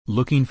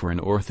Looking for an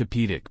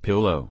orthopedic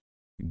pillow?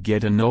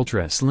 Get an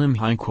ultra-slim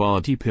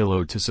high-quality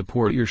pillow to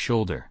support your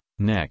shoulder,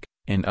 neck,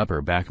 and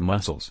upper back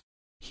muscles.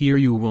 Here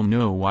you will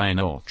know why an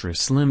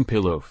ultra-slim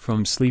pillow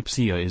from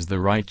Sleepsia is the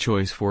right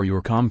choice for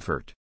your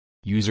comfort.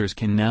 Users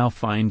can now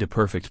find a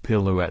perfect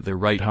pillow at the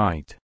right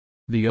height.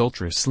 The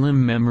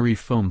ultra-slim memory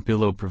foam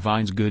pillow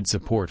provides good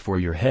support for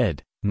your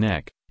head,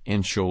 neck,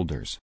 and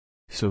shoulders.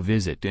 So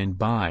visit and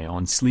buy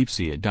on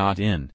sleepsia.in.